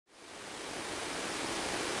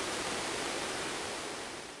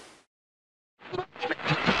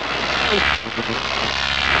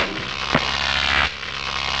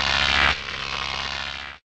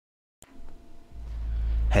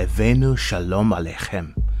Hevenu Shalom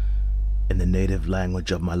Aleichem, in the native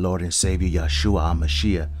language of my Lord and Savior Yeshua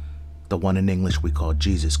HaMashiach, the one in English we call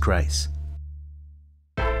Jesus Christ.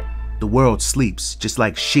 The world sleeps just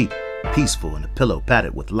like sheep, peaceful in a pillow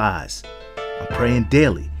padded with lies. I'm praying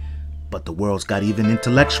daily, but the world's got even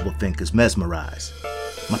intellectual thinkers mesmerized.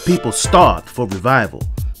 My people starve for revival,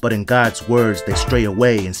 but in God's words they stray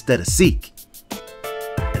away instead of seek.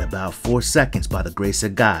 In about 4 seconds, by the grace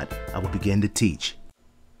of God, I will begin to teach.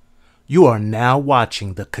 You are now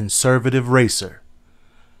watching The Conservative Racer.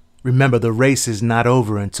 Remember, the race is not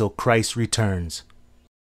over until Christ returns.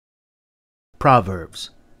 Proverbs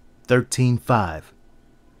 13:5.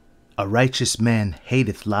 A righteous man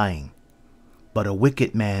hateth lying, but a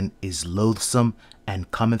wicked man is loathsome and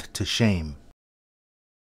cometh to shame.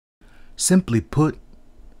 Simply put,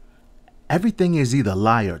 everything is either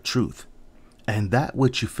lie or truth, and that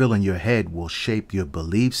which you feel in your head will shape your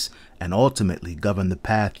beliefs and ultimately govern the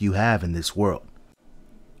path you have in this world.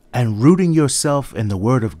 And rooting yourself in the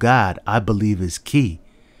Word of God, I believe, is key,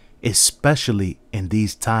 especially in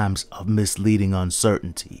these times of misleading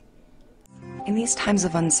uncertainty. In these times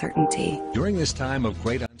of uncertainty. During this time of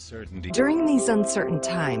great uncertainty. During these uncertain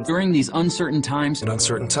times. During these uncertain times. In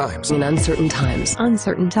uncertain times. In uncertain times.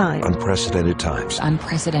 Uncertain times. Unprecedented times.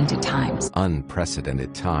 Unprecedented times.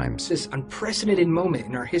 Unprecedented times. This unprecedented moment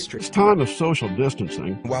in our history. It's time of social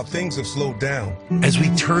distancing. While things have slowed down. As we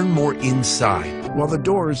turn more inside. While the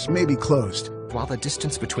doors may be closed. While the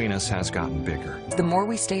distance between us has gotten bigger. The more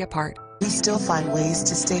we stay apart. We still find ways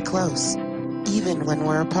to stay close. Even when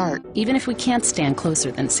we're apart. Even if we can't stand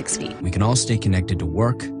closer than 6 feet. We can all stay connected to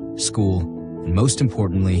work, school, and most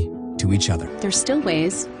importantly, to each other. There's still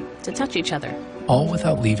ways to touch each other. All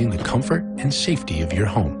without leaving the comfort and safety of your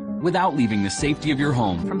home. Without leaving the safety of your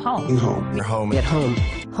home. From home. Home. Your home. At home.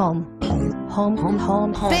 Home. Home. Home. Home.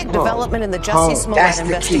 Home. Home. Big development in the Jussie Smollett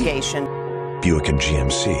investigation. Buick and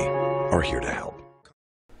GMC are here to help.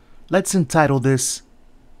 Let's entitle this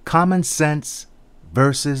Common Sense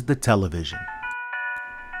versus the Television.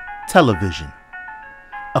 Television,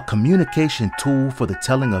 a communication tool for the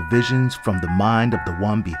telling of visions from the mind of the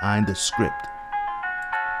one behind the script.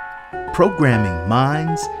 Programming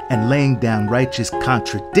minds and laying down righteous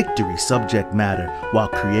contradictory subject matter while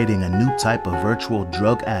creating a new type of virtual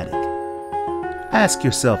drug addict. Ask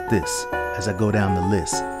yourself this as I go down the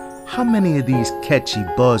list. How many of these catchy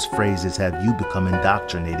buzz phrases have you become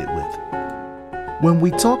indoctrinated with? When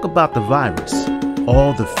we talk about the virus,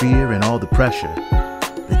 all the fear and all the pressure,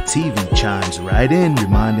 the TV chimes right in,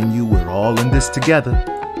 reminding you we're all in this together.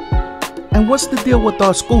 And what's the deal with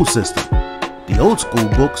our school system? The old school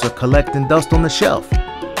books are collecting dust on the shelf.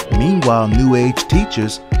 Meanwhile, new age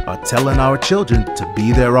teachers are telling our children to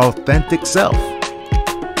be their authentic self.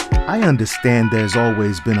 I understand there's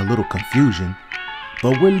always been a little confusion,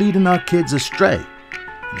 but we're leading our kids astray.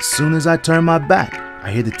 And as soon as I turn my back,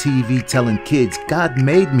 I hear the TV telling kids God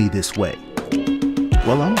made me this way.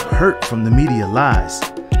 Well, I'm hurt from the media lies,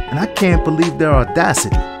 and I can't believe their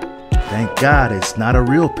audacity. Thank God it's not a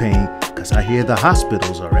real pain, because I hear the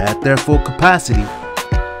hospitals are at their full capacity.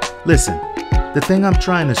 Listen, the thing I'm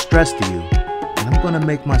trying to stress to you, and I'm going to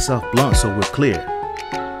make myself blunt so we're clear.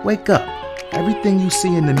 Wake up. Everything you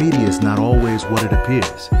see in the media is not always what it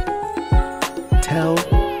appears.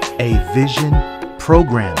 Television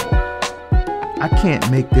programming. I can't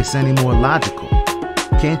make this any more logical.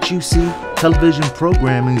 Can't you see? Television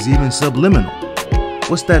programming is even subliminal.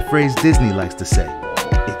 What's that phrase Disney likes to say?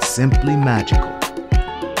 It's simply magical.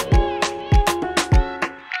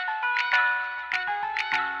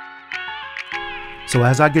 So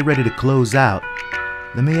as I get ready to close out,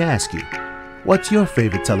 let me ask you, what's your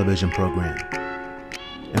favorite television program?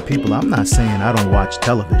 And people, I'm not saying I don't watch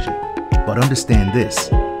television, but understand this.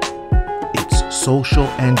 It's social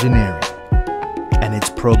engineering, and it's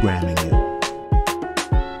programming you.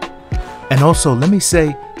 And also, let me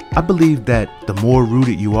say, I believe that the more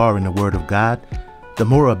rooted you are in the Word of God, the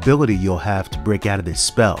more ability you'll have to break out of this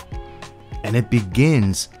spell. And it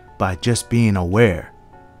begins by just being aware.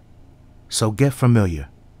 So get familiar.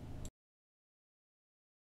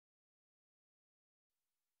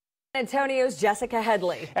 Antonio's Jessica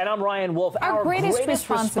Headley. And I'm Ryan Wolf. Our greatest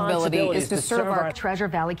responsibility is to serve our Treasure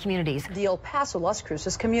Valley communities, the El Paso, Las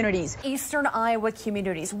Cruces communities, Eastern Iowa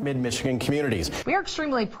communities, Mid-Michigan communities. We are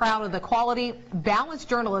extremely proud of the quality, balanced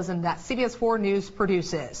journalism that CBS 4 News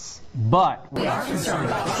produces. But We are concerned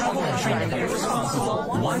about the trouble and trend of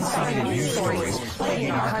irresponsible, one-sided news stories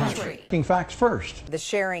plaguing our country. Taking facts first. The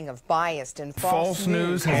sharing of biased and False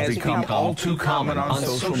news has become all too common on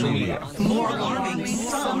social media. More alarming,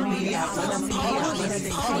 some media outlets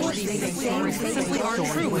publish things simply aren't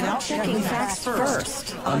true without checking facts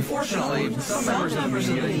first. Unfortunately, some members of the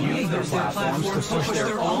media use their platforms to push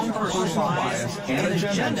their own personal bias and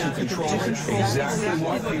agenda to control exactly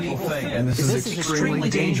what people think. And this is extremely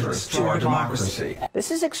dangerous to our democracy.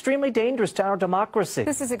 this is extremely dangerous to our democracy.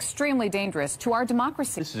 This is extremely dangerous to our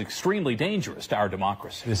democracy. This is extremely dangerous to our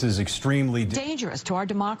democracy. This is extremely Dangerous to our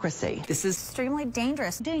democracy. This is extremely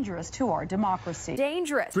dangerous to our democracy.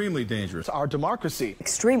 Dangerous. Extremely dangerous to our democracy.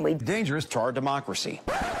 Extremely Dangerous to our democracy.